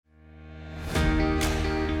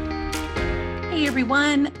Hi,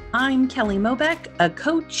 everyone. I'm Kelly Mobeck, a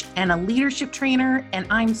coach and a leadership trainer, and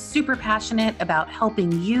I'm super passionate about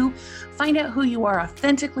helping you find out who you are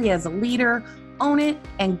authentically as a leader, own it,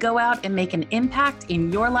 and go out and make an impact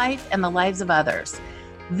in your life and the lives of others.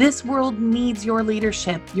 This world needs your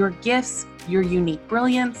leadership, your gifts, your unique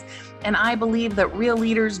brilliance, and I believe that real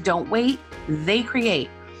leaders don't wait, they create.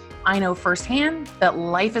 I know firsthand that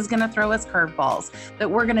life is going to throw us curveballs, that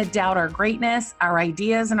we're going to doubt our greatness, our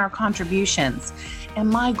ideas, and our contributions. And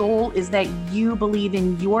my goal is that you believe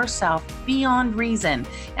in yourself beyond reason,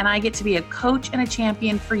 and I get to be a coach and a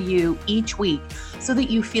champion for you each week so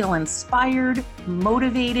that you feel inspired,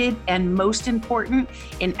 motivated, and most important,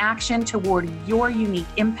 in action toward your unique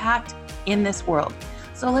impact in this world.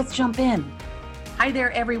 So let's jump in. Hi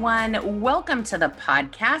there, everyone. Welcome to the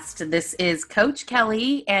podcast. This is Coach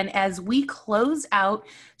Kelly. And as we close out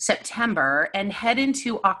September and head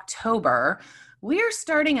into October, we are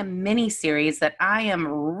starting a mini series that I am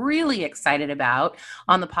really excited about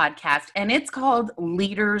on the podcast. And it's called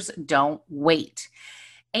Leaders Don't Wait.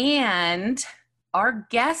 And our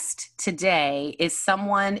guest today is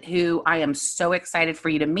someone who I am so excited for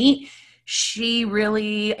you to meet. She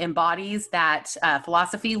really embodies that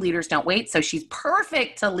philosophy, leaders don't wait. So she's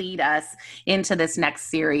perfect to lead us into this next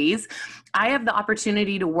series. I have the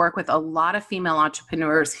opportunity to work with a lot of female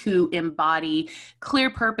entrepreneurs who embody clear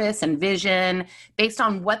purpose and vision based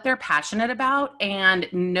on what they're passionate about and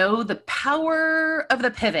know the power of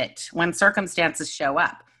the pivot when circumstances show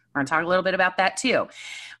up. We're going to talk a little bit about that too.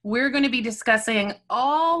 We're going to be discussing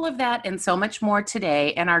all of that and so much more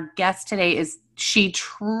today. And our guest today she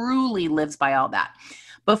truly lives by all that.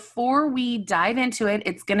 Before we dive into it,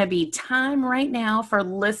 it's going to be time right now for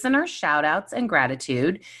listener shout outs and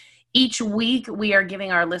gratitude. Each week, we are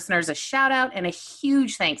giving our listeners a shout out and a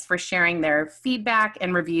huge thanks for sharing their feedback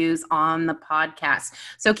and reviews on the podcast.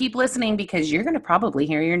 So keep listening because you're going to probably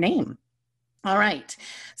hear your name. All right.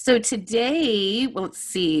 So today, let's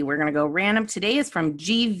see, we're going to go random. Today is from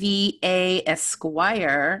GVA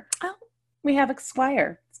Esquire. Oh, we have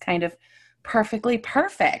Esquire. It's kind of perfectly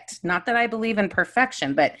perfect. Not that I believe in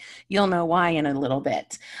perfection, but you'll know why in a little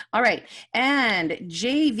bit. All right. And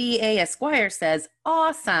JVA Esquire says,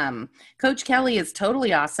 awesome. Coach Kelly is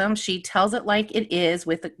totally awesome. She tells it like it is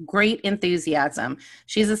with great enthusiasm.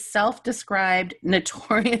 She's a self-described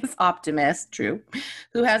notorious optimist, true,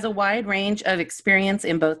 who has a wide range of experience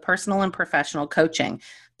in both personal and professional coaching.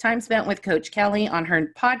 Time spent with Coach Kelly on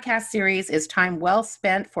her podcast series is time well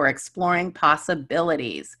spent for exploring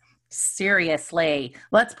possibilities. Seriously,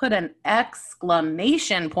 let's put an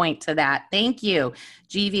exclamation point to that. Thank you,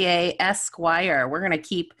 GVA Esquire. We're going to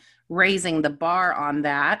keep raising the bar on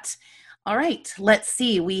that. All right, let's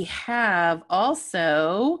see. We have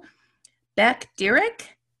also Beck Dirick,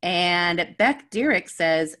 and Beck Dirick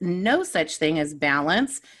says, no such thing as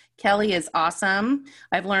balance. Kelly is awesome.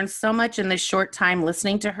 I've learned so much in this short time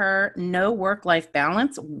listening to her. No work-life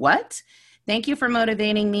balance. What? Thank you for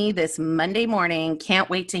motivating me this Monday morning. Can't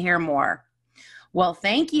wait to hear more. Well,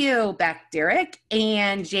 thank you, Beck Dirick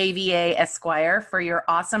and JVA Esquire, for your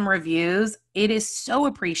awesome reviews. It is so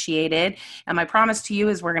appreciated. And my promise to you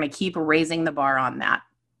is we're going to keep raising the bar on that.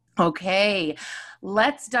 Okay,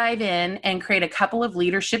 let's dive in and create a couple of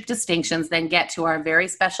leadership distinctions, then get to our very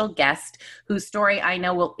special guest, whose story I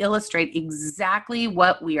know will illustrate exactly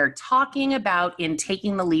what we are talking about in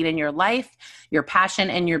taking the lead in your life, your passion,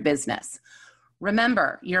 and your business.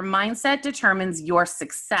 Remember, your mindset determines your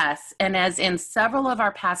success. And as in several of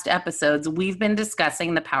our past episodes, we've been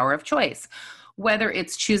discussing the power of choice. Whether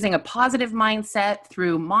it's choosing a positive mindset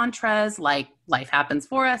through mantras like life happens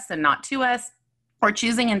for us and not to us, or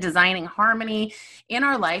choosing and designing harmony in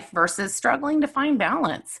our life versus struggling to find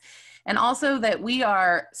balance. And also that we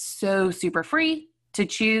are so super free to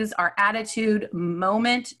choose our attitude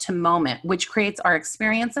moment to moment, which creates our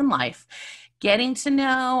experience in life. Getting to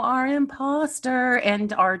know our imposter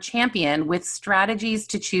and our champion with strategies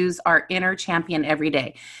to choose our inner champion every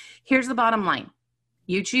day. Here's the bottom line.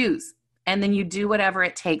 You choose, and then you do whatever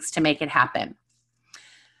it takes to make it happen.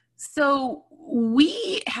 So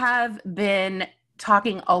we have been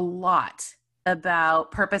talking a lot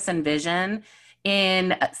about purpose and vision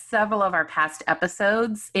in several of our past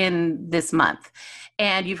episodes in this month.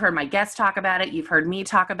 And you've heard my guests talk about it. You've heard me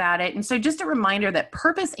talk about it. And so just a reminder that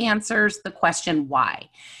purpose answers the question why.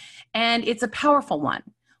 And it's a powerful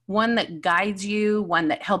one that guides you, one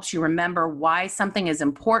that helps you remember why something is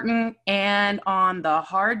important. And on the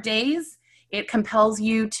hard days, it compels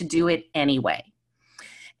you to do it anyway.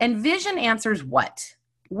 And vision answers what?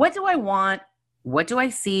 What do I want? What do I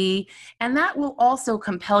see? And that will also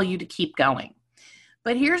compel you to keep going.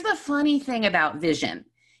 But here's the funny thing about vision.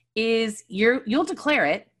 is you'll declare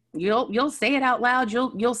it. You'll say it out loud.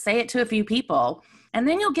 You'll say it to a few people, and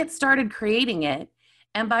then you'll get started creating it.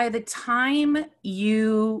 And by the time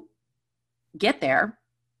you get there,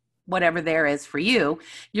 whatever there is for you,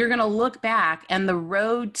 you're going to look back and the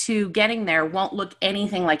road to getting there won't look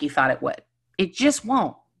anything like you thought it would. It just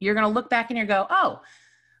won't. You're going to look back and you go, oh,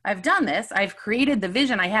 I've done this. I've created the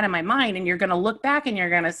vision I had in my mind. And you're going to look back and you're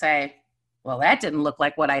going to say, well, that didn't look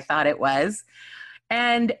like what I thought it was.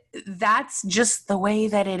 And that's just the way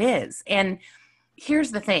that it is. And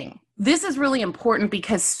here's the thing. This is really important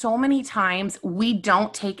because so many times we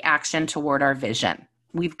don't take action toward our vision.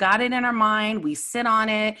 We've got it in our mind, we sit on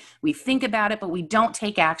it, we think about it, but we don't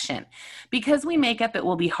take action because we make up it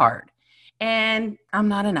will be hard and I'm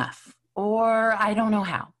not enough or I don't know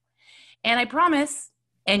how. And I promise,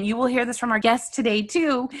 and you will hear this from our guests today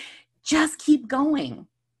too, just keep going.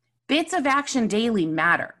 Bits of action daily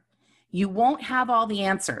matter. You won't have all the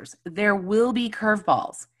answers. There will be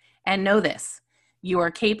curveballs. And know this, you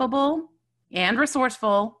are capable and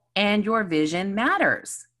resourceful and your vision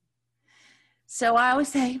matters. So I always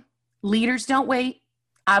say, leaders don't wait.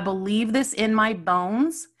 I believe this in my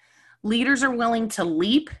bones. Leaders are willing to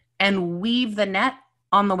leap and weave the net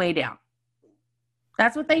on the way down.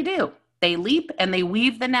 That's what they do. They leap and they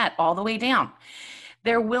weave the net all the way down.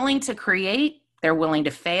 They're willing to create. They're willing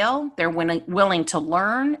to fail. They're willing to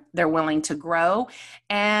learn. They're willing to grow.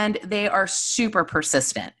 And they are super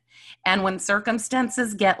persistent. And when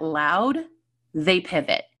circumstances get loud, they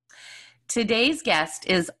pivot. Today's guest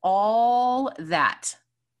is all that.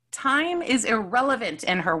 Time is irrelevant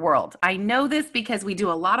in her world. I know this because we do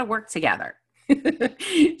a lot of work together.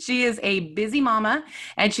 She is a busy mama,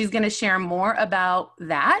 and she's going to share more about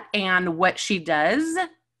that and what she does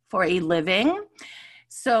for a living.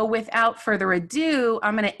 So without further ado,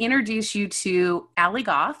 I'm going to introduce you to Allie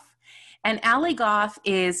Goff. And Allie Goff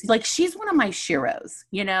is like, she's one of my sheroes.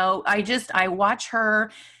 You know, I watch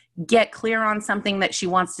her get clear on something that she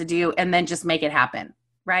wants to do and then just make it happen,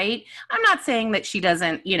 right? I'm not saying that she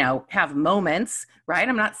doesn't, have moments, right?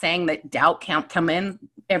 I'm not saying that doubt can't come in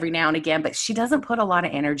every now and again, but she doesn't put a lot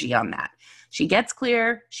of energy on that. She gets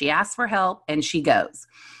clear, she asks for help, and she goes.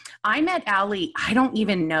 I met Allie, I don't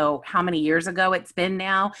even know how many years ago it's been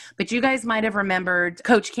now, but you guys might have remembered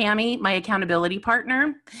Coach Cami, my accountability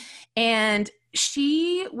partner. And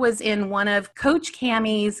she was in one of Coach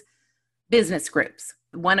Cami's business groups.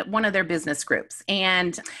 One of their business groups.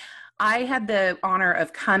 And I had the honor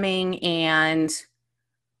of coming and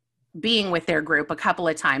being with their group a couple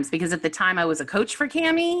of times because at the time I was a coach for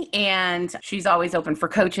Cami and she's always open for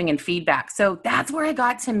coaching and feedback. So that's where I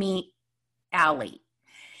got to meet Allie.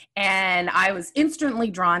 And I was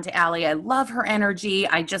instantly drawn to Allie. I love her energy.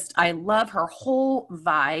 I love her whole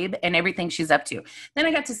vibe and everything she's up to. Then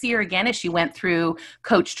I got to see her again as she went through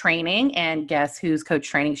coach training, and guess whose coach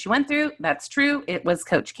training she went through? That's true. It was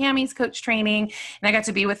Coach Cami's coach training. And I got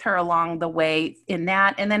to be with her along the way in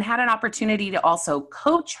that, and then had an opportunity to also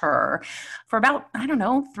coach her for about,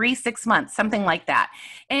 3-6 months, something like that.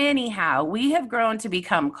 Anyhow, we have grown to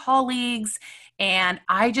become colleagues. And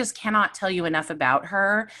I just cannot tell you enough about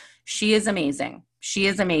her. She is amazing. She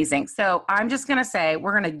is amazing. So I'm just going to say,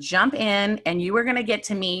 we're going to jump in and you are going to get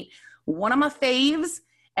to meet one of my faves,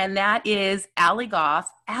 and that is Allie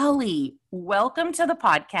Goff. Allie, welcome to the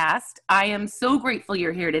podcast. I am so grateful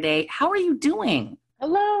you're here today. How are you doing?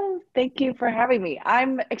 Hello. Thank you for having me.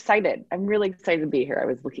 I'm excited. I'm really excited to be here. I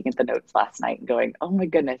was looking at the notes last night and going, oh my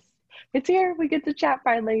goodness, it's here. We get to chat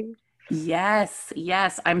finally. Yes.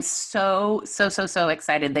 I'm so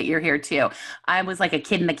excited that you're here too. I was like a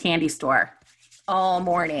kid in the candy store all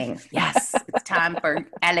morning. Yes, it's time for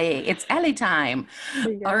Allie. It's Allie time.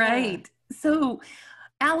 Yeah. All right. So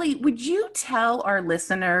Allie, would you tell our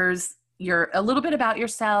listeners a little bit about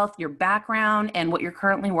yourself, your background, and what you're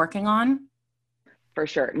currently working on? For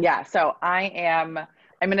sure. Yeah. So I'm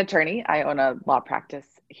an attorney. I own a law practice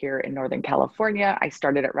here in Northern California. I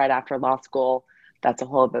started it right after law school. That's a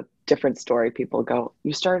whole different story. People go,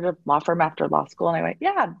 you started a law firm after law school? And I went,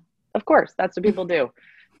 yeah, of course. That's what people do.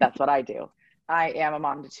 That's what I do. I am a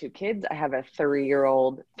mom to 2 kids. I have a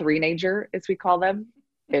 3-year-old three-nager, as we call them.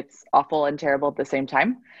 It's awful and terrible at the same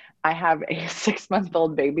time. I have a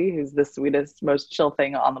 6-month-old baby who's the sweetest, most chill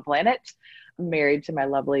thing on the planet. I'm married to my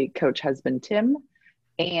lovely coach husband, Tim.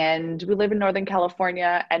 And we live in Northern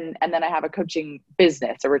California. And then I have a coaching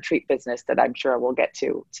business, a retreat business that I'm sure we'll get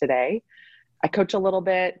to today. I coach a little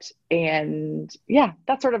bit, and yeah,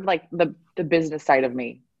 that's sort of like the business side of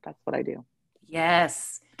me. That's what I do.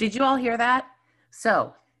 Yes. Did you all hear that?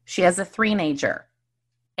 So she has a 3-nager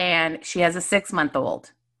and she has a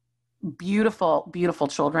 6-month-old. Beautiful, beautiful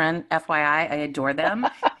children. FYI, I adore them.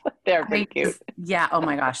 They're pretty cute. Yeah. Oh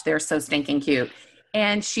my gosh. They're so stinking cute.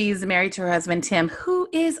 And she's married to her husband, Tim, who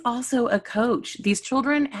is also a coach. These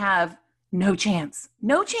children have no chance,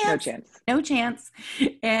 no No chance, chance. no chance.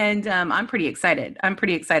 And I'm pretty excited. I'm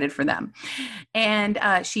pretty excited for them. And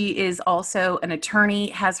she is also an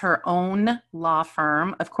attorney, has her own law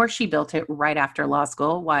firm. Of course, she built it right after law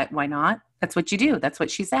school. Why not? That's what you do. That's what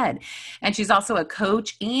she said. And she's also a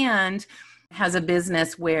coach and has a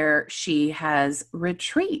business where she has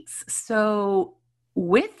retreats. So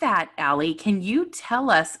with that, Allie, can you tell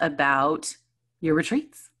us about your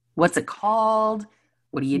retreats? What's it called?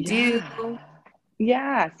 What do you do?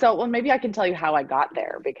 Yeah. So, well, maybe I can tell you how I got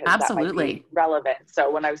there because that might be relevant.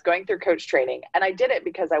 So when I was going through coach training, and I did it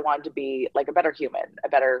because I wanted to be like a better human, a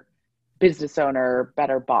better business owner,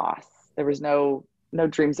 better boss. There was no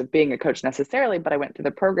dreams of being a coach necessarily, but I went through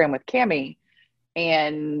the program with Cami,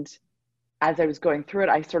 and as I was going through it,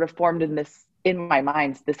 I sort of formed in my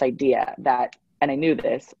mind this idea that, and I knew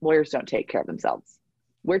this, lawyers don't take care of themselves.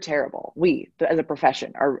 We're terrible. We, as a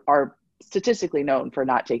profession, are statistically known for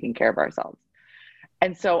not taking care of ourselves.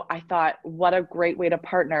 And so I thought, what a great way to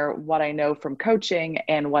partner what I know from coaching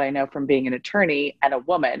and what I know from being an attorney and a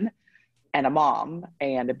woman and a mom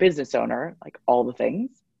and a business owner, like all the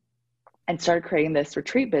things, and started creating this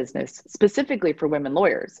retreat business specifically for women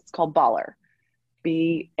lawyers. It's called Baller,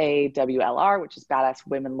 BAWLR, which is Badass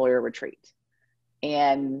Women Lawyer Retreat.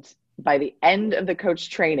 And by the end of the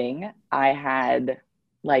coach training, I had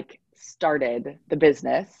started the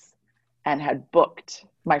business and had booked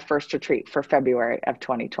my first retreat for February of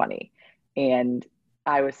 2020. And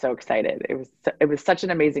I was so excited. It was such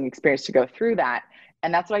an amazing experience to go through that.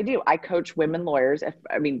 And that's what I do. I coach women lawyers.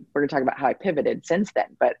 We're going to talk about how I pivoted since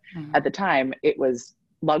then, but at the time it was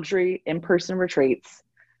luxury in-person retreats.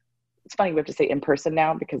 It's funny we have to say in-person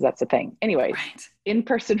now because that's the thing. Anyways, right.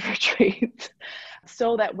 In-person retreats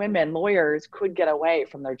so that women lawyers could get away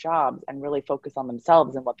from their jobs and really focus on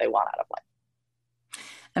themselves and what they want out of life.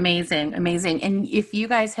 Amazing. Amazing. And if you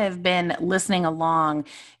guys have been listening along,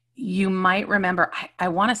 you might remember, I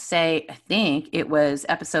want to say, I think it was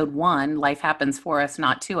episode 1, Life Happens for Us,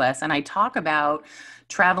 Not to Us. And I talk about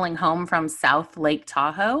traveling home from South Lake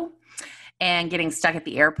Tahoe and getting stuck at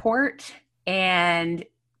the airport. And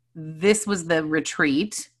this was the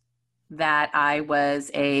retreat that I was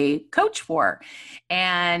a coach for.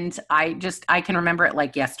 And I can remember it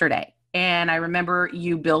like yesterday. And I remember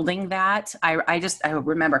you building that. I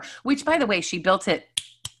remember, which by the way, she built it.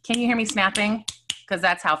 Can you hear me snapping? Because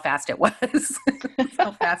that's how fast it was. That's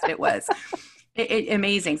how fast it was.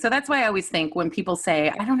 Amazing. So that's why I always think when people say,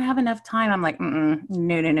 I don't have enough time, I'm like, no.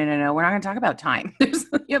 We're not going to talk about time.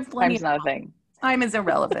 You have plenty of time. Time's not a thing. Time is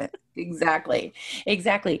irrelevant. Exactly.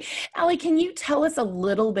 Allie, can you tell us a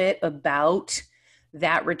little bit about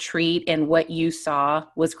that retreat and what you saw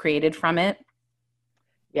was created from it?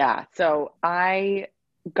 Yeah. So I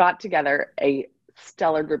got together a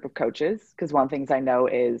stellar group of coaches because one of the things I know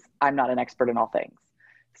is I'm not an expert in all things.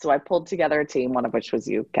 So I pulled together a team, one of which was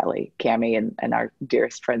you, Kelly, Cami, and our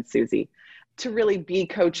dearest friend, Susie, to really be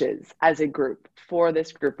coaches as a group for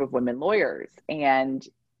this group of women lawyers, and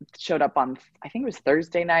showed up on, I think it was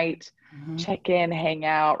Thursday night, check in, hang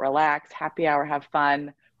out, relax, happy hour, have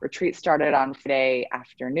fun. Retreat started on Friday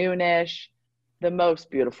afternoonish. The most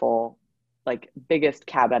beautiful, biggest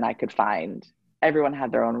cabin I could find. Everyone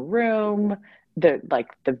had their own room. The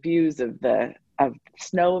views of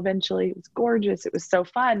snow eventually. It was gorgeous. It was so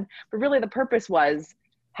fun. But really the purpose was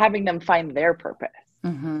having them find their purpose.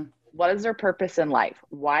 Mm-hmm. What is their purpose in life?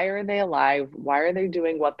 Why are they alive? Why are they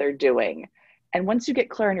doing what they're doing? And once you get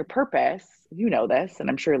clear on your purpose, you know this, and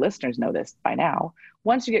I'm sure your listeners know this by now.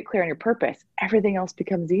 Once you get clear on your purpose, everything else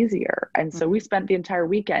becomes easier. And so we spent the entire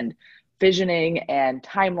weekend visioning and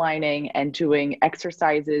timelining and doing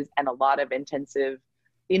exercises and a lot of intensive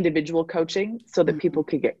individual coaching so that people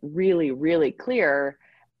could get really, really clear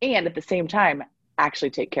and at the same time actually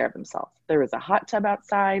take care of themselves. There was a hot tub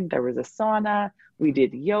outside. There was a sauna. We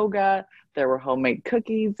did yoga. There were homemade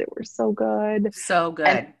cookies. They were so good. So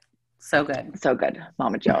good. So good. So good.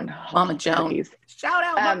 Mama Joan. Mama Joan. Cookies. Shout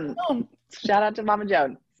out, Mama Joan. Shout out to Mama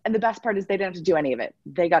Joan. And the best part is they didn't have to do any of it.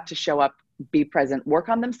 They got to show up, be present, work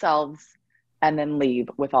on themselves, and then leave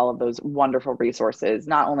with all of those wonderful resources,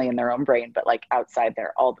 not only in their own brain, but outside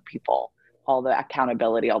there, all the people, all the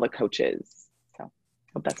accountability, all the coaches. So I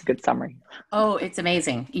hope that's a good summary. Oh, it's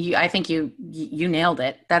amazing. I think you nailed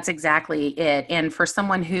it. That's exactly it. And for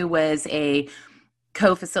someone who was a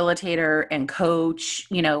co-facilitator and coach,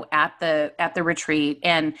 at the retreat,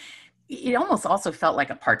 and it almost also felt like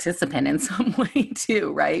a participant in some way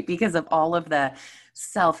too, right? Because of all of the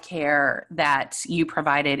self-care that you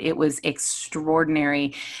provided. It was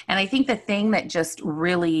extraordinary. And I think the thing that just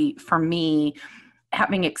really, for me,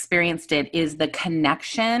 having experienced it, is the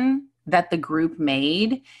connection that the group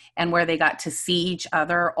made and where they got to see each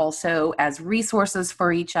other also as resources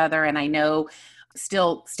for each other. And I know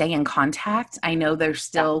still stay in contact. I know there's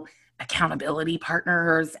still accountability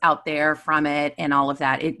partners out there from it and all of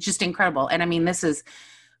that. It's just incredible. And I mean, this is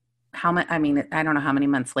how much, I mean, I don't know how many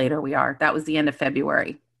months later we are. That was the end of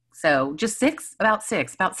February. So just about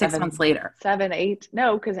six months later. 7, 8.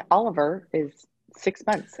 No, because Oliver is 6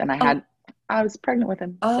 months and I was pregnant with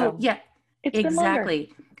him. Oh, so yeah, it's exactly. Been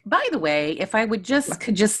longer. By the way, if I could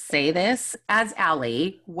just say this, as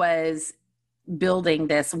Allie was building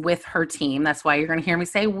this with her team, that's why you're going to hear me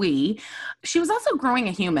say she was also growing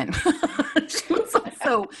a human. She was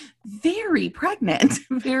also very pregnant,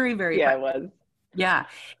 very, very pregnant. I was. Yeah.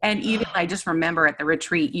 And even I just remember at the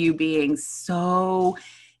retreat, you being so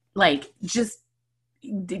just,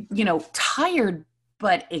 tired,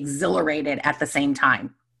 but exhilarated at the same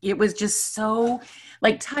time. It was just so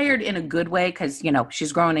tired in a good way because,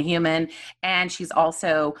 she's growing a human and she's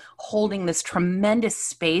also holding this tremendous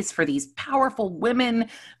space for these powerful women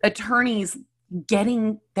attorneys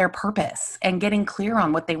getting their purpose and getting clear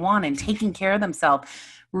on what they want and taking care of themselves,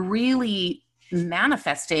 really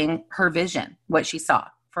manifesting her vision, what she saw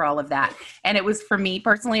for all of that. And it was, for me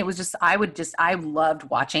personally, it was just, I loved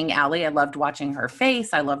watching Allie. I loved watching her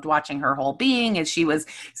face. I loved watching her whole being as she was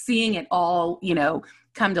seeing it all,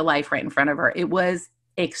 come to life right in front of her. It was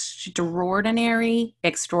extraordinary.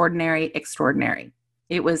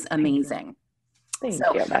 It was amazing. Thank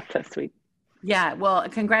you. That's so sweet. Yeah. Well,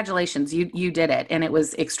 congratulations. You did it. And it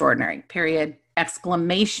was extraordinary. Period.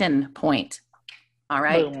 Exclamation point. All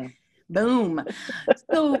right. Boom.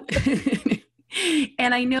 So,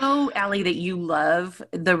 and I know, Allie, that you love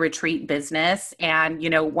the retreat business and,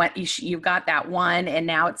 what you've got that one and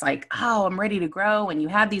now it's like, oh, I'm ready to grow. And you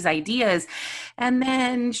had these ideas. And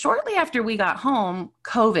then shortly after we got home,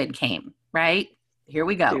 COVID came, right? Here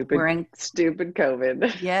we go. We're in stupid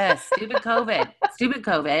COVID. Yes. Stupid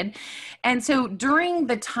COVID. And so during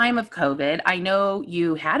the time of COVID, I know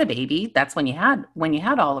you had a baby. That's when you had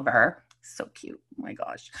Oliver. So cute. Oh my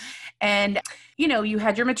gosh. And, you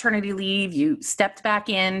had your maternity leave, you stepped back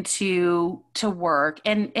into work.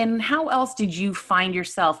 And how else did you find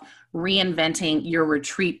yourself reinventing your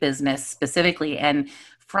retreat business specifically? And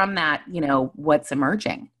from that, what's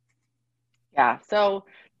emerging? Yeah. So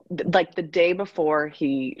the day before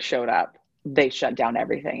he showed up, they shut down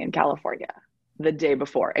everything in California the day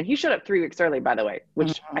before. And he showed up 3 weeks early, by the way,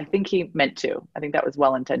 which I think he meant to. I think that was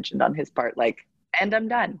well-intentioned on his part. And I'm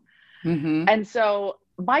done. Mm-hmm. And so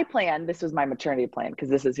my plan, this was my maternity plan, because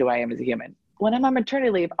this is who I am as a human. When I'm on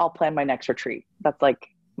maternity leave, I'll plan my next retreat. That's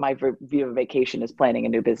my view of vacation is planning a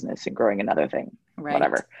new business and growing another thing,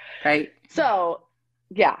 whatever. Right. So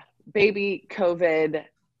yeah, baby, COVID.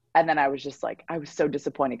 And then I was just I was so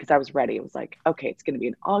disappointed because I was ready. It was okay, it's going to be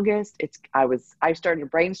in August. I started to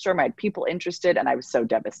brainstorm. I had people interested and I was so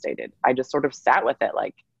devastated. I just sort of sat with it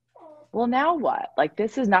well, now what?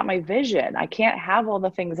 This is not my vision. I can't have all the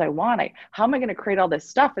things I want. How am I going to create all this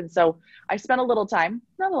stuff? And so I spent a little time,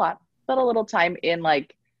 not a lot, but a little time in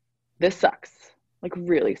this sucks,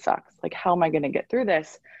 really sucks. How am I going to get through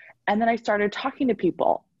this? And then I started talking to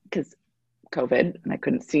people because COVID and I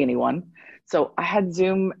couldn't see anyone. So I had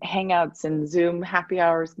Zoom hangouts and Zoom happy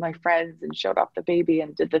hours with my friends and showed off the baby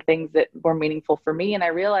and did the things that were meaningful for me. And I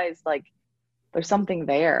realized there's something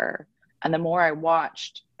there. And the more I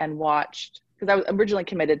watched, because I was originally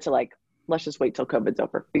committed to let's just wait till COVID's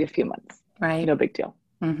over, be a few months. Right. No big deal.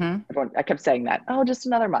 Mm-hmm. I kept saying that, just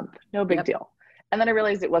another month, no big deal. And then I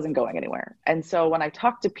realized it wasn't going anywhere. And so when I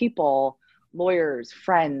talked to people, lawyers,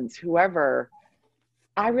 friends, whoever,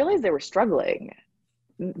 I realized they were struggling.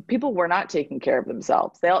 People were not taking care of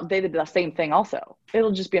themselves. They did the same thing also.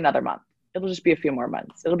 It'll just be another month. It'll just be a few more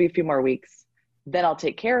months. It'll be a few more weeks. Then I'll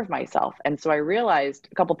take care of myself. And so I realized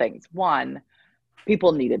a couple things. One,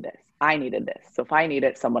 people needed this. I needed this. So if I need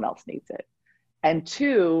it, someone else needs it. And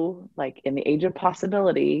two, in the age of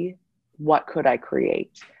possibility, what could I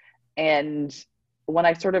create? And when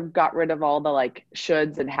I sort of got rid of all the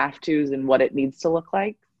shoulds and have tos and what it needs to look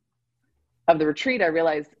like of the retreat, I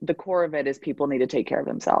realized the core of it is people need to take care of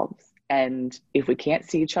themselves. And if we can't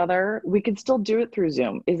see each other, we can still do it through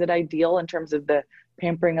Zoom. Is it ideal in terms of the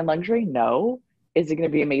pampering and luxury? No. Is it going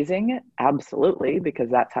to be amazing? Absolutely, because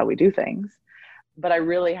that's how we do things. But I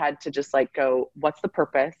really had to just go, what's the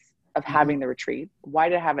purpose of having the retreat? Why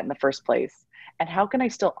did I have it in the first place? And how can I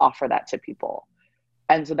still offer that to people?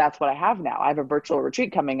 And so that's what I have now. I have a virtual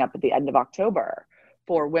retreat coming up at the end of October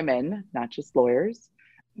for women, not just lawyers,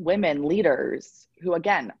 women leaders who,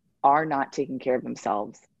 again, are not taking care of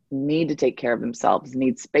themselves, need to take care of themselves,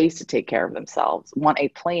 need space to take care of themselves, want a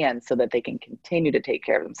plan so that they can continue to take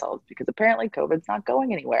care of themselves, because apparently COVID's not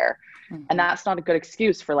going anywhere. Mm-hmm. And that's not a good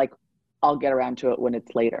excuse for like, I'll get around to it when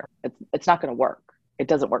it's later. It's not going to work. It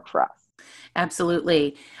doesn't work for us.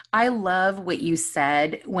 Absolutely. I love what you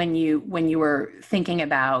said when you were thinking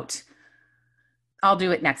about, I'll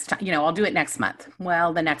do it next time, I'll do it next month.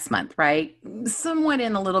 Well, the next month, right? Somewhat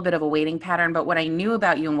in a little bit of a waiting pattern. But what I knew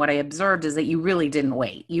about you and what I observed is that you really didn't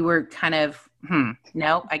wait. You were kind of,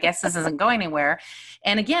 no, I guess this isn't going anywhere.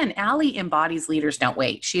 And again, Allie embodies leaders don't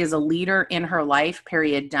wait. She is a leader in her life,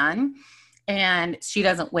 period, done. And she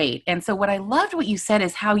doesn't wait. And so what I loved what you said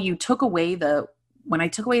is how you took away when I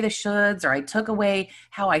took away the shoulds, or I took away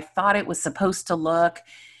how I thought it was supposed to look,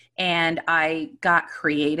 and I got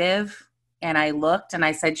creative. And I looked and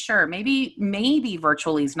I said, sure, maybe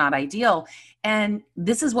virtually is not ideal. And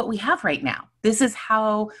this is what we have right now. This is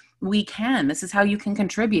how this is how you can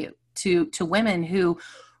contribute to women who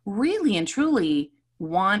really and truly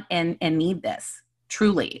want and need this.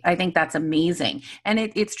 Truly. I think that's amazing. And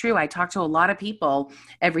it's true. I talk to a lot of people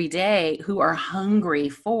every day who are hungry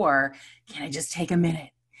for, can I just take a minute?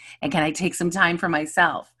 And can I take some time for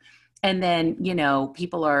myself? And then,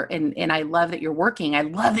 people are, and I love that you're working. I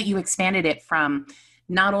love that you expanded it from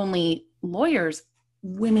not only lawyers,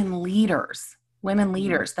 women leaders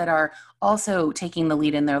that are also taking the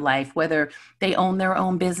lead in their life, whether they own their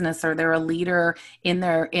own business or they're a leader in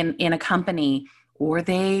a company, or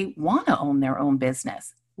they want to own their own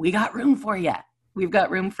business. We got room for you. We've got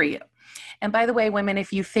room for you. And by the way, women,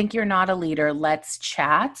 if you think you're not a leader, let's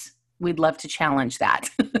chat. We'd love to challenge that.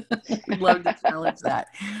 We'd love to challenge that.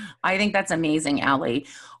 I think that's amazing, Allie.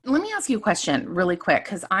 Let me ask you a question really quick,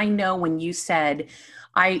 because I know when you said,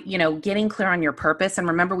 getting clear on your purpose, and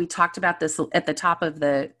remember we talked about this at the top of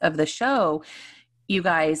the show, you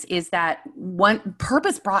guys, is that one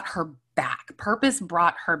purpose brought her back. Purpose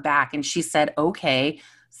brought her back, and she said, okay,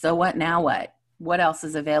 so what now? What else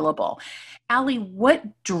is available? Allie,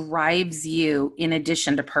 what drives you in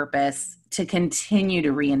addition to purpose to continue to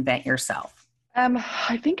reinvent yourself?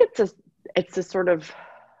 I think it's sort of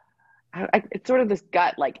this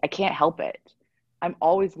gut, like I can't help it. I'm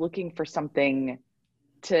always looking for something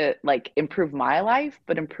to like improve my life,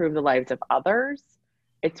 but improve the lives of others.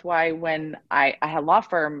 It's why when I had a law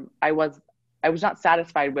firm, I was not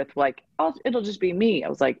satisfied with like, oh, it'll just be me. I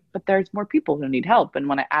was like, but there's more people who need help. And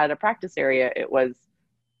when I added a practice area, it was,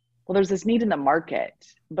 well, there's this need in the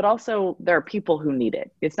market, but also there are people who need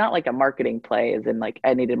it. It's not like a marketing play as in like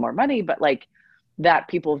I needed more money, but like that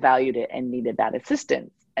people valued it and needed that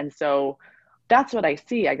assistance. And so that's what I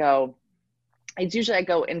see. I go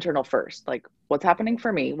internal first. Like, what's happening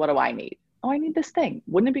for me? What do I need? Oh, I need this thing.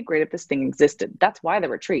 Wouldn't it be great if this thing existed? That's why the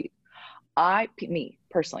retreat. Me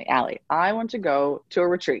personally, Allie, I want to go to a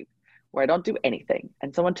retreat where I don't do anything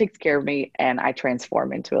and someone takes care of me and I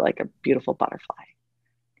transform into like a beautiful butterfly.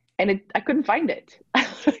 And I couldn't find it. I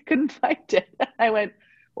couldn't find it. I went,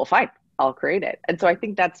 well, fine, I'll create it. And so I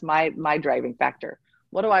think that's my driving factor.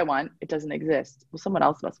 What do I want? It doesn't exist. Well, someone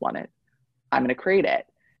else must want it. I'm going to create it.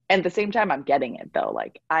 And at the same time, I'm getting it though.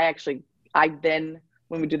 Like then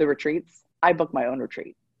when we do the retreats, I book my own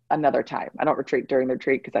retreat another time. I don't retreat during the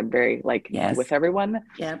retreat because I'm very with everyone.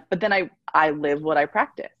 Yeah. But then I live what I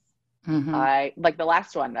practice. Mm-hmm. I like the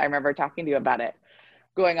last one. I remember talking to you about it.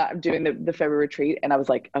 Going on doing the February retreat, and I was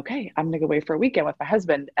like, okay, I'm gonna go away for a weekend with my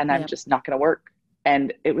husband, and I'm just not gonna work.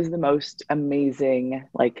 And it was the most amazing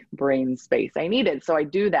like brain space I needed. So I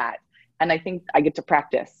do that, and I think I get to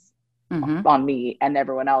practice on me and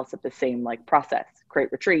everyone else at the same like process.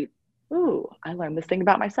 Great retreat. Ooh, I learned this thing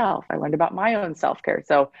about myself. I learned about my own self-care.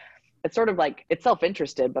 So it's sort of like it's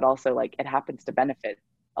self-interested, but also like it happens to benefit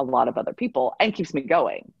a lot of other people and keeps me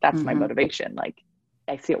going. That's my motivation. Like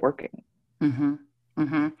I see it working. Mm-hmm.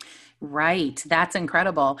 Mm-hmm. Right. That's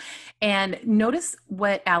incredible. And notice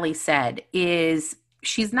what Allie said is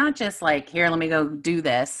she's not just like, here, let me go do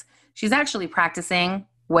this. She's actually practicing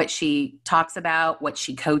what she talks about, what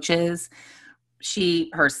she coaches. She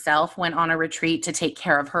herself went on a retreat to take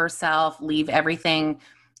care of herself, leave everything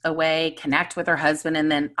away, connect with her husband.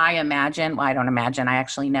 And then I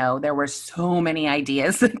actually know there were so many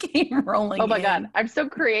ideas that came rolling. Oh my God. I'm so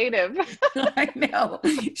creative. I know.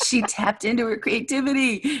 She tapped into her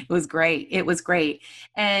creativity. It was great.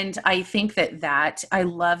 And I think that I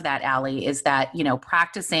love that, Allie, is that,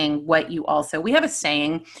 practicing what you also, we have a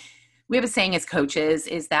saying as coaches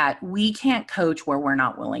is that we can't coach where we're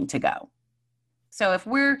not willing to go. So if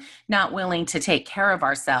we're not willing to take care of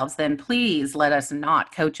ourselves, then please let us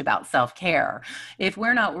not coach about self-care. If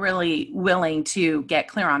we're not really willing to get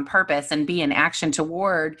clear on purpose and be in action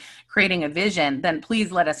toward creating a vision, then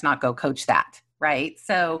please let us not go coach that, right?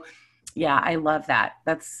 So yeah, I love that.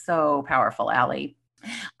 That's so powerful, Allie.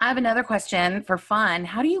 I have another question for fun.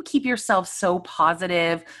 How do you keep yourself so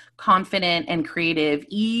positive, confident, and creative,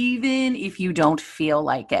 even if you don't feel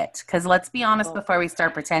like it? Because let's be honest before we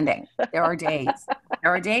start pretending. There are days.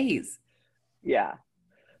 There are days. Yeah.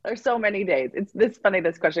 There's so many days. It's this funny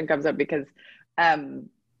this question comes up because I think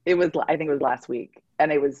it was last week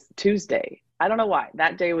and it was Tuesday. I don't know why.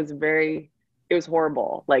 That day was it was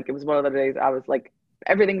horrible. Like it was one of the days I was like,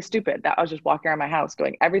 everything's stupid. That I was just walking around my house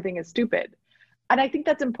going, everything is stupid. And I think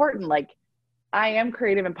that's important. Like I am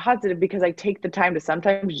creative and positive because I take the time to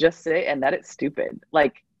sometimes just say and that it's stupid.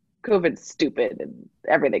 Like COVID's stupid and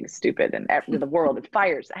everything's stupid and the world it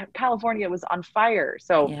fires. California was on fire.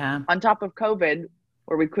 So on top of COVID,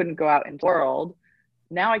 where we couldn't go out into the world,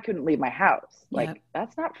 now I couldn't leave my house. Like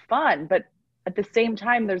that's not fun. But at the same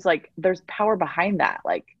time, there's power behind that.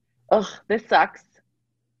 Like, this sucks.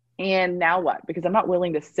 And now what? Because I'm not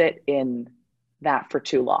willing to sit in that for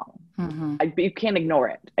too long. Mm-hmm. You can't ignore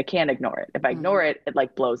it. I can't ignore it. If I ignore it, it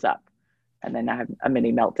like blows up. And then I have a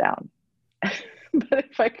mini meltdown. But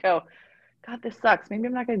if I go, God, this sucks. Maybe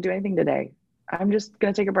I'm not going to do anything today. I'm just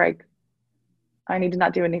going to take a break. I need to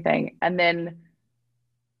not do anything. And then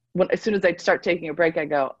as soon as I start taking a break, I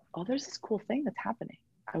go, oh, there's this cool thing that's happening.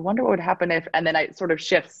 I wonder what would happen if, and then it sort of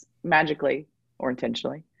shifts magically or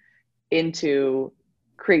intentionally into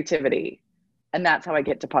creativity. And that's how I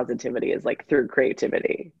get to positivity is like through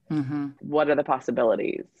creativity. Mm-hmm. What are the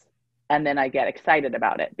possibilities? And then I get excited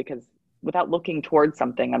about it because without looking towards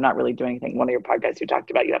something, I'm not really doing anything. One of your podcasts you talked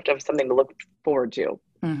about, you have to have something to look forward to.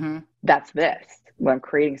 Mm-hmm. That's this. When I'm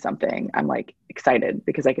creating something, I'm like excited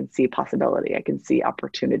because I can see possibility. I can see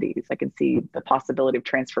opportunities. I can see the possibility of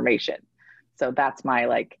transformation. So that's my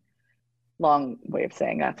like long way of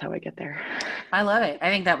saying that's how I get there. I love it. I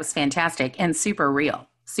think that was fantastic and super real,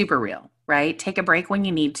 right? Take a break when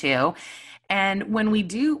you need to. And when we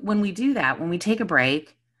do that, when we take a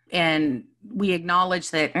break and we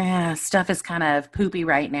acknowledge that stuff is kind of poopy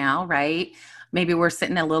right now, right? Maybe we're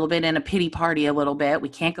sitting a little bit in a pity party a little bit. We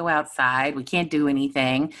can't go outside. We can't do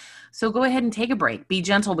anything. So go ahead and take a break. Be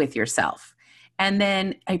gentle with yourself. And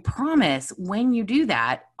then I promise when you do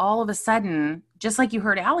that, all of a sudden, just like you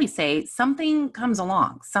heard Allie say, something comes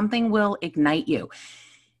along. Something will ignite you.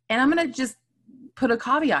 And I'm going to just put a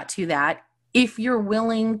caveat to that. If you're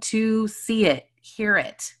willing to see it, hear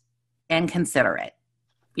it, and consider it.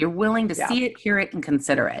 You're willing to see it, hear it, and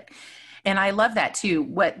consider it. And I love that too.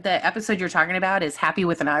 What the episode you're talking about is happy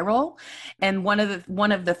with an eye roll. And one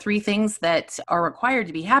of the three things that are required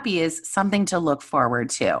to be happy is something to look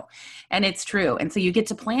forward to. And it's true. And so you get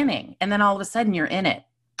to planning and then all of a sudden you're in it.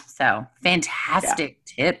 So fantastic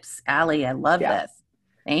tips, Allie. I love this.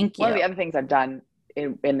 Thank you. One of the other things I've done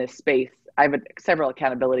in this space, I have several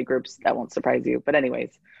accountability groups that won't surprise you. But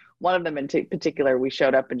anyways, one of them in particular, we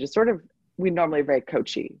showed up and just we normally are very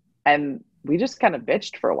coachy. And we just kind of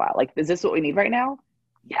bitched for a while. Like, is this what we need right now?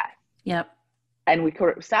 Yes. Yep. And we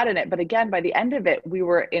sat in it. But again, by the end of it, we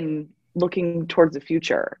were looking towards the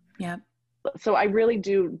future. Yep. So I really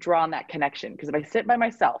do draw on that connection because if I sit by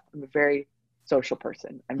myself, I'm a very social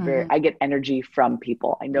person. I get energy from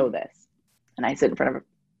people. I know this. And I sit in front of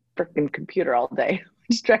a freaking computer all day,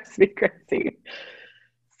 which drives me crazy.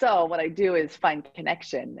 So what I do is find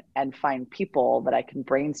connection and find people that I can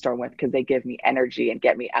brainstorm with because they give me energy and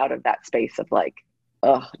get me out of that space of like,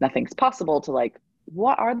 nothing's possible to like,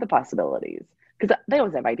 what are the possibilities? Because they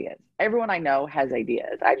always have ideas. Everyone I know has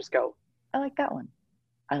ideas. I just go, I like that one.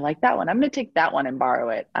 I like that one. I'm going to take that one and borrow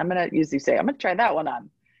it. I'm going to I'm going to try that one on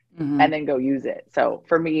and then go use it. So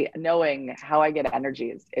for me, knowing how I get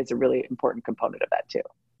energy is a really important component of that too.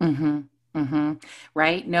 Mm-hmm. Mm-hmm.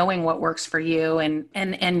 Right. Knowing what works for you and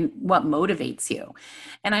what motivates you.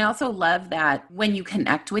 And I also love that when you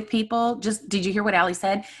connect with people, did you hear what Allie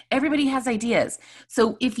said? Everybody has ideas.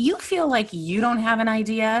 So if you feel like you don't have an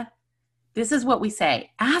idea, this is what we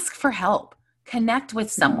say, ask for help, connect with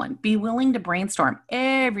someone, be willing to brainstorm.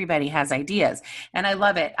 Everybody has ideas. And I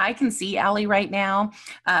love it. I can see Allie right now.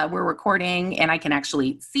 We're recording and I can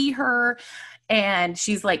actually see her. And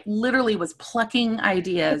she's like, literally was plucking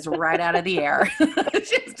ideas right out of the air.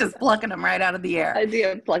 She's just plucking them right out of the air.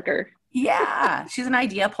 Idea plucker. Yeah. She's an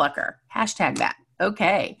idea plucker. Hashtag that.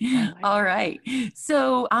 Okay. I like All that. right.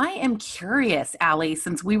 So I am curious, Allie,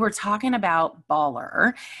 since we were talking about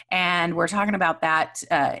Baller and we're talking about that,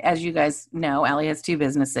 as you guys know, Allie has two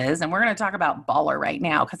businesses, and we're going to talk about Baller right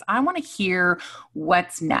now because I want to hear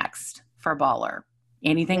what's next for Baller.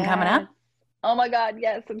 Anything coming up? Yes. Oh my God.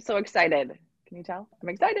 Yes. I'm so excited. Can you tell? I'm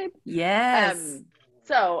excited. Yes. Um,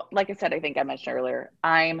 so like I said, I think I mentioned earlier,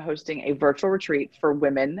 I'm hosting a virtual retreat for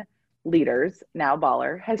women leaders. Now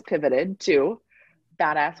Baller has pivoted to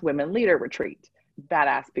Badass Women Leader Retreat.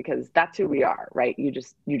 Badass because that's who we are, right? You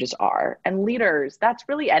just are. And leaders, that's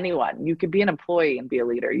really anyone. You could be an employee and be a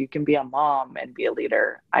leader. You can be a mom and be a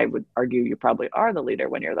leader. I would argue you probably are the leader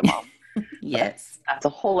when you're the mom. But Yes. that's a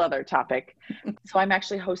whole other topic. So I'm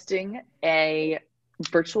actually hosting a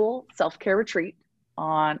virtual self-care retreat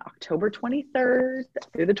on October 23rd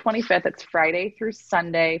through the 25th. It's Friday through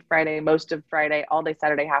Sunday, Friday, most of Friday, all day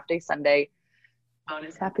Saturday, half day Sunday.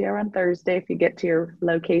 Bonus happy hour on Thursday if you get to your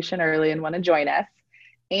location early and want to join us.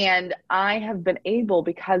 And I have been able,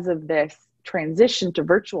 because of this transition to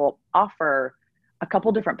virtual, offer a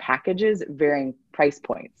couple different packages at varying price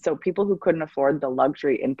points. So people who couldn't afford the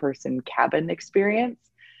luxury in-person cabin experience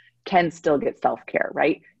can still get self-care,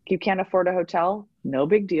 right? If you can't afford a hotel, no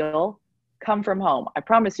big deal. Come from home. I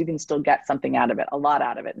promise you can still get something out of it, a lot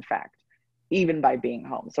out of it, in fact, even by being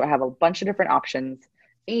home. So I have a bunch of different options.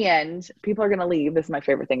 And people are going to leave. This is my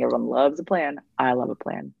favorite thing. Everyone loves a plan. I love a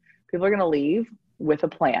plan. People are going to leave with a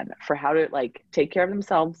plan for how to like take care of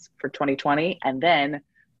themselves for 2020 and then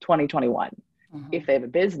 2021. If they have a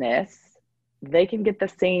business, they can get the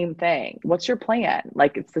same thing. What's your plan?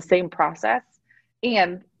 Like it's the same process.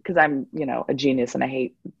 And because I'm, a genius and I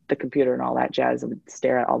hate the computer and all that jazz and would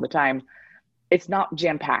stare at all the time, it's not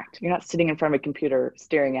jam packed. You're not sitting in front of a computer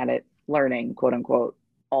staring at it, learning, quote unquote,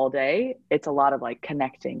 all day. It's a lot of like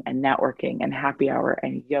connecting and networking and happy hour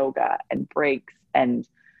and yoga and breaks and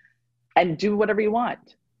do whatever you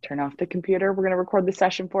want. Turn off the computer. We're going to record the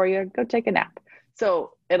session for you. Go take a nap.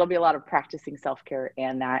 So it'll be a lot of practicing self-care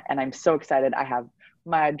and that. And I'm so excited. I have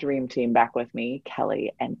my dream team back with me,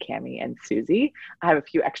 Kelly and Cami and Susie. I have a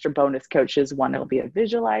few extra bonus coaches. One will be a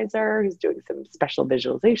visualizer who's doing some special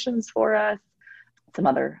visualizations for us. Some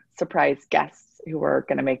other surprise guests who are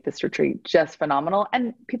going to make this retreat just phenomenal.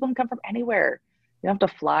 And people can come from anywhere. You don't have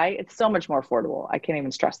to fly. It's so much more affordable. I can't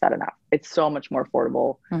even stress that enough. It's so much more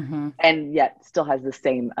affordable and yet still has the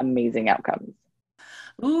same amazing outcomes.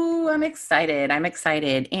 Ooh, I'm excited. I'm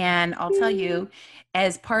excited. And I'll tell you,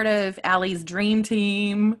 as part of Allie's dream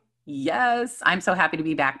team, yes, I'm so happy to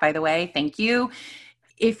be back, by the way. Thank you.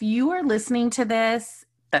 If you are listening to this,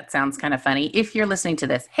 that sounds kind of funny. If you're listening to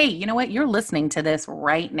this, hey, you know what? You're listening to this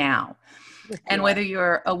right now. And whether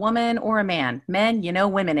you're a woman or a man, men,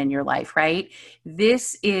 women in your life, right?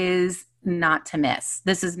 This is not to miss.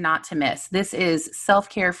 This is not to miss. This is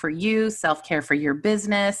self-care for you, self-care for your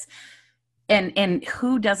business. And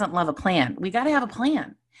who doesn't love a plan? We got to have a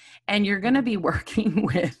plan. And you're going to be working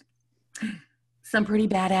with some pretty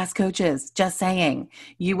badass coaches, just saying.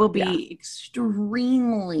 You will be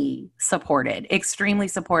extremely supported,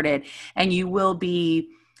 and you will be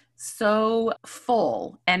so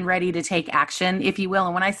full and ready to take action, if you will.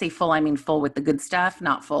 And when I say full, I mean full with the good stuff,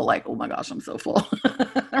 not full like, oh my gosh, I'm so full,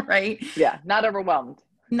 right? Yeah, not overwhelmed.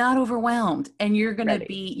 Not overwhelmed. And you're going to Ready.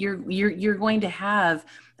 be, you're going to have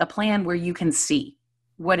a plan where you can see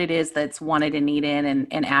what it is that's wanted and needed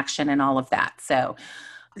and action and all of that. So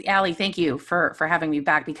Allie, thank you for having me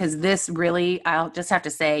back, because this really, I'll just have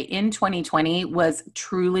to say, in 2020 was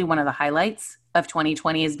truly one of the highlights of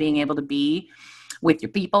 2020 is being able to be with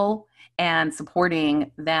your people and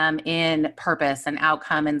supporting them in purpose and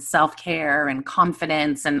outcome and self-care and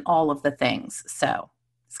confidence and all of the things. So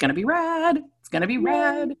it's going to be rad. It's going to be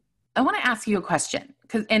rad. I want to ask you a question,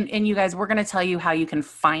 because and you guys, we're going to tell you how you can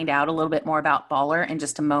find out a little bit more about Baller in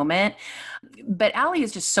just a moment. But Allie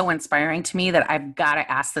is just so inspiring to me that I've got to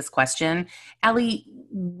ask this question. Allie,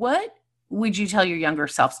 what would you tell your younger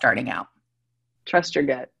self starting out? Trust your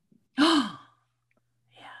gut. Yes.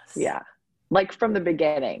 Yeah. Like from the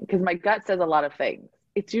beginning, because my gut says a lot of things.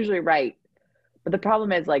 It's usually right. But the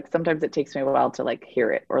problem is like sometimes it takes me a while to like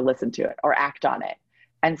hear it or listen to it or act on it.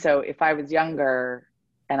 And so if I was younger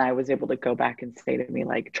and I was able to go back and say to me,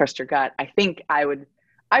 like, trust your gut, I think I would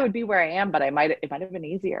be where I am, but it might have been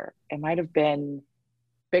easier. It might have been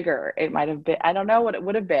bigger. It might have been, I don't know what it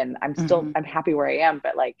would have been. I'm happy where I am,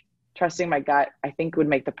 but like trusting my gut, I think would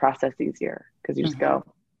make the process easier, because you just go,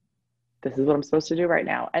 this is what I'm supposed to do right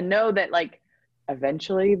now. And know that like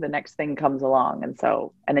eventually the next thing comes along. And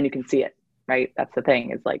then you can see it, right? That's the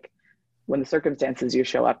thing, is like when the circumstances you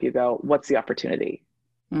show up, you go, what's the opportunity?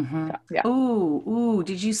 Mm-hmm. So, yeah. Ooh,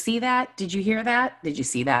 did you see that? Did you hear that? Did you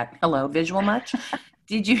see that? Hello, visual much?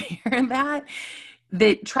 Did you hear that?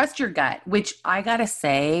 The trust your gut, which I gotta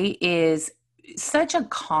say is such a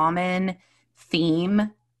common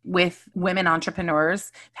theme with women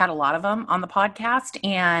entrepreneurs. I've had a lot of them on the podcast,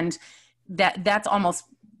 and that's almost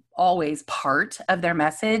always part of their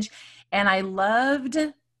message. And I loved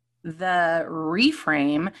the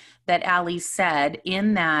reframe that Ali said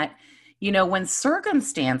in that, when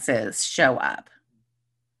circumstances show up,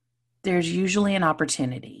 there's usually an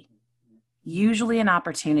opportunity. Usually an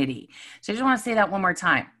opportunity. So I just want to say that one more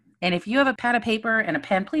time. And if you have a pad of paper and a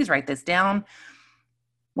pen, please write this down.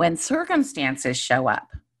 When circumstances show up,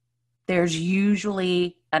 there's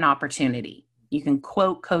usually an opportunity. You can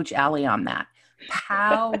quote Coach Ali on that.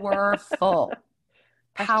 Powerful.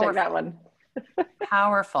 Hashtag that one.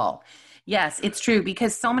 Powerful. Yes, it's true,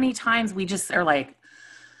 because so many times we just are like,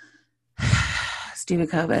 stupid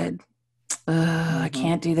COVID. I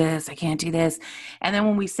can't do this. I can't do this. And then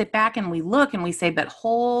when we sit back and we look and we say, but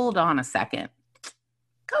hold on a second,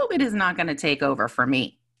 COVID is not going to take over for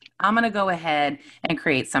me. I'm going to go ahead and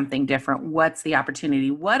create something different. What's the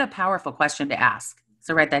opportunity? What a powerful question to ask.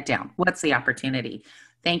 So write that down. What's the opportunity?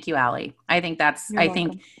 Thank you, Ali. I think You're welcome.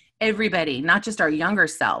 think everybody, not just our younger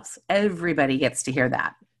selves, everybody gets to hear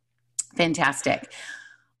that. Fantastic.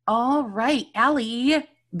 All right, Ali,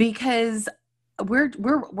 because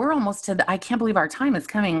we're almost to I can't believe our time is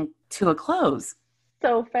coming to a close.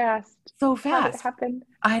 So fast. So How did fast. it happen?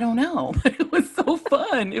 I don't know. It was so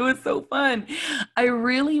fun. It was so fun. I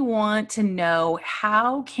really want to know,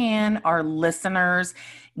 how can our listeners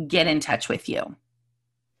get in touch with you?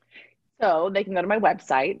 So they can go to my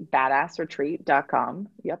website, badassretreat.com.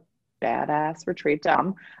 Yep,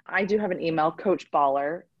 badassretreat.com. I do have an email,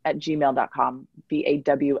 coachballer@gmail.com,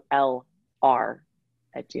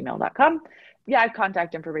 BAWLR@gmail.com. Yeah, I have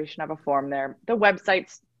contact information. I have a form there. The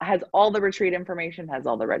website has all the retreat information, has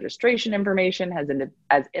all the registration information, as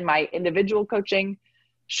in my individual coaching.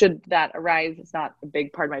 Should that arise, it's not a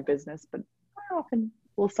big part of my business, but I often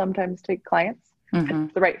will sometimes take clients. Mm-hmm.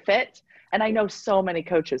 It's the right fit. And I know so many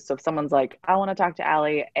coaches. So if someone's like, I want to talk to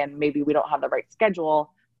Ali, and maybe we don't have the right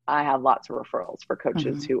schedule, I have lots of referrals for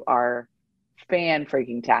coaches who are fan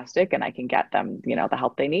freaking tastic, and I can get them, the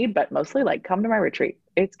help they need. But mostly, like, come to my retreat.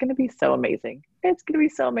 It's going to be so amazing. It's going to be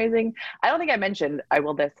so amazing. I don't think I mentioned,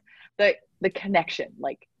 the connection,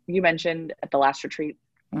 like you mentioned at the last retreat,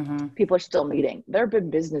 people are still meeting. There have been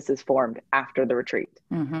businesses formed after the retreat.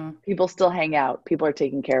 People still hang out. People are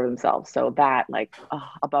taking care of themselves. So that,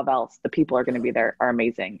 above else, the people are going to be there are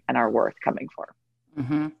amazing and are worth coming for.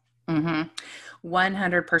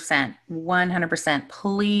 100%. 100%.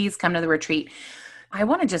 Please come to the retreat. I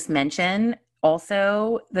want to just mention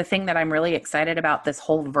also, the thing that I'm really excited about this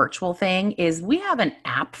whole virtual thing is we have an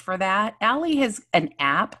app for that. Ali has an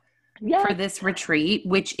app for this retreat,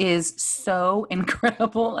 which is so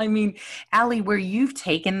incredible. I mean, Ali, where you've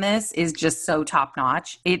taken this is just so top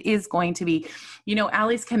notch. It is going to be,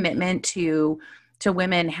 Ali's commitment to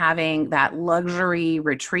women having that luxury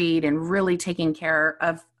retreat and really taking care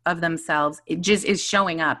of themselves. It just is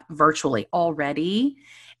showing up virtually already.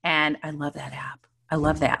 And I love that app. I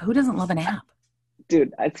love that. Who doesn't love an app?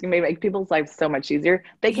 Dude, it's going to make people's lives so much easier.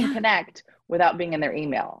 They can connect without being in their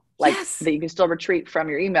email. That you can still retreat from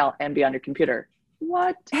your email and be on your computer.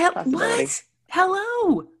 What? What?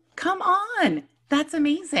 Hello. Come on. That's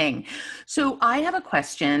amazing. So I have a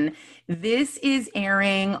question. This is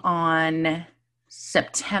airing on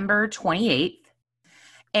September 28th.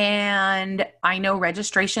 And I know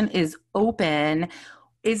registration is open.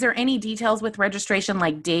 Is there any details with registration,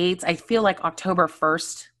 like dates? I feel like October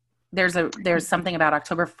 1st. There's something about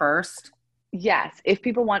October 1st. Yes. If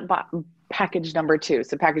people want package number 2.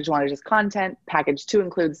 So package 1 is just content. Package 2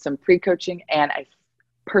 includes some pre-coaching and a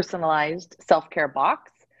personalized self-care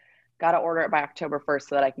box. Got to order it by October 1st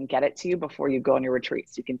so that I can get it to you before you go on your retreat.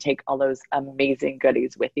 So you can take all those amazing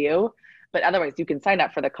goodies with you. But otherwise, you can sign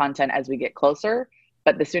up for the content as we get closer.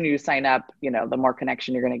 But the sooner you sign up, the more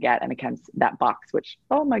connection you're going to get. And it comes that box, which,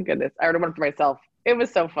 oh my goodness, I ordered one for myself. It was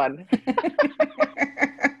so fun.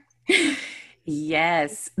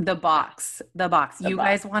 Yes, the box. You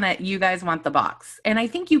guys want the box. And I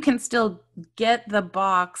think you can still get the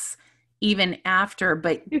box even after,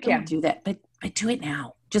 but you don't do that. But do it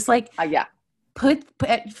now. Just like,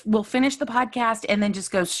 we'll finish the podcast and then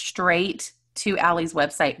just go straight to Ali's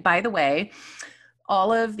website. By the way,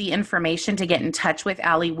 all of the information to get in touch with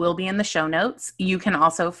Ali will be in the show notes. You can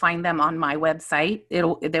also find them on my website.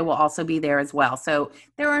 They will also be there as well. So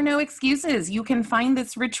there are no excuses. You can find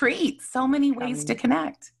this retreat. So many ways to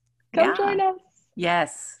connect. Come join us.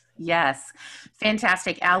 Yes. Yes.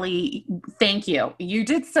 Fantastic. Allie, thank you. You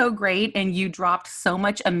did so great and you dropped so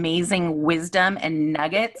much amazing wisdom and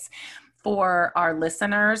nuggets for our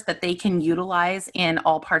listeners that they can utilize in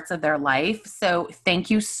all parts of their life. So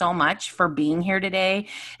thank you so much for being here today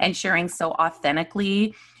and sharing so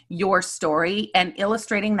authentically your story and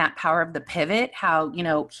illustrating that power of the pivot, how,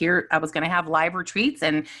 here I was going to have live retreats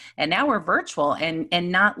and now we're virtual, and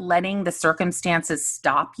not letting the circumstances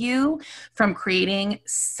stop you from creating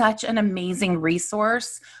such an amazing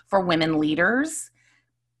resource for women leaders.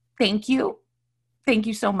 Thank you. Thank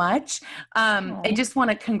you so much. I just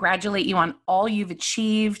want to congratulate you on all you've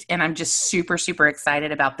achieved. And I'm just super, super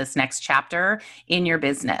excited about this next chapter in your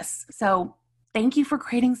business. So thank you for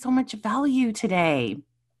creating so much value today.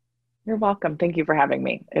 You're welcome. Thank you for having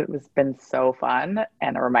me. It has been so fun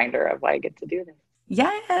and a reminder of why I get to do this.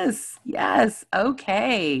 Yes.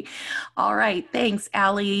 Okay. All right. Thanks,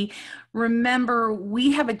 Allie. Remember,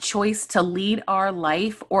 we have a choice to lead our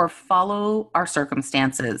life or follow our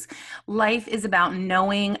circumstances. Life is about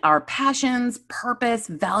knowing our passions, purpose,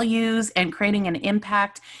 values, and creating an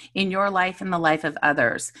impact in your life and the life of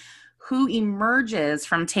others. Who emerges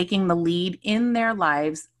from taking the lead in their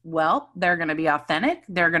lives? Well, they're going to be authentic.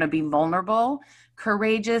 They're going to be vulnerable,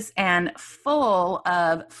 courageous, and full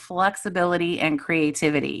of flexibility and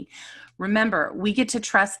creativity. Remember, we get to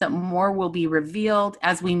trust that more will be revealed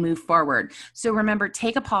as we move forward. So remember,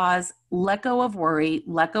 take a pause, let go of worry,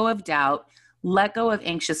 let go of doubt, let go of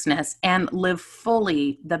anxiousness, and live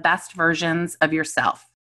fully the best versions of yourself.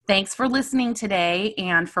 Thanks for listening today.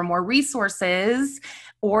 And for more resources,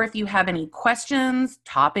 or if you have any questions,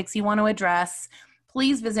 topics you want to address,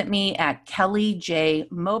 please visit me at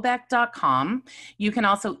kellyjmobeck.com. You can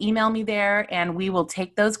also email me there, and we will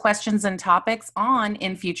take those questions and topics on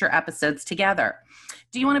in future episodes together.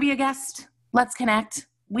 Do you want to be a guest? Let's connect.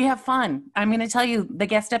 We have fun. I'm going to tell you, the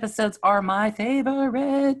guest episodes are my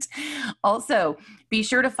favorite. Also, be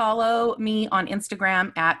sure to follow me on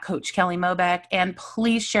Instagram at Coach Kelly Mobeck, and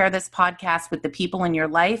please share this podcast with the people in your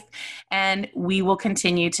life, and we will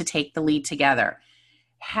continue to take the lead together.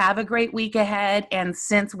 Have a great week ahead. And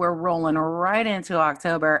since we're rolling right into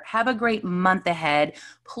October, have a great month ahead.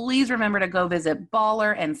 Please remember to go visit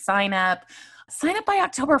Baller and sign up. Sign up by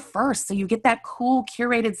October 1st so you get that cool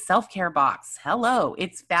curated self-care box. Hello,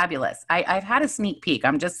 it's fabulous. I've had a sneak peek.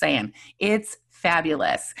 I'm just saying, it's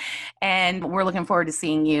fabulous. And we're looking forward to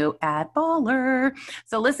seeing you at Baller.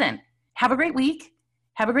 So listen, have a great week.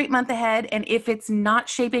 Have a great month ahead. And if it's not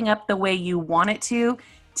shaping up the way you want it to,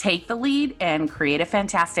 take the lead and create a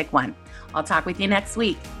fantastic one. I'll talk with you next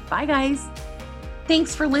week. Bye, guys.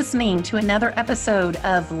 Thanks for listening to another episode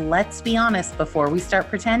of Let's Be Honest Before We Start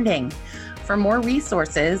Pretending. For more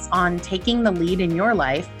resources on taking the lead in your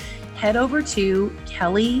life, head over to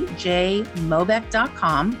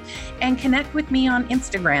kellyjmobeck.com and connect with me on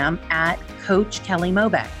Instagram at Coach Kelly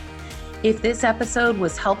Mobeck. If this episode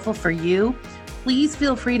was helpful for you, please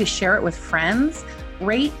feel free to share it with friends.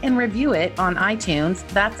 Rate and review it on iTunes.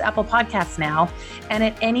 That's Apple Podcasts now. And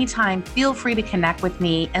at any time, feel free to connect with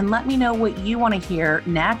me and let me know what you want to hear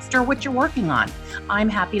next or what you're working on. I'm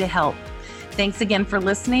happy to help. Thanks again for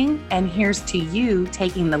listening. And here's to you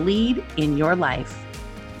taking the lead in your life.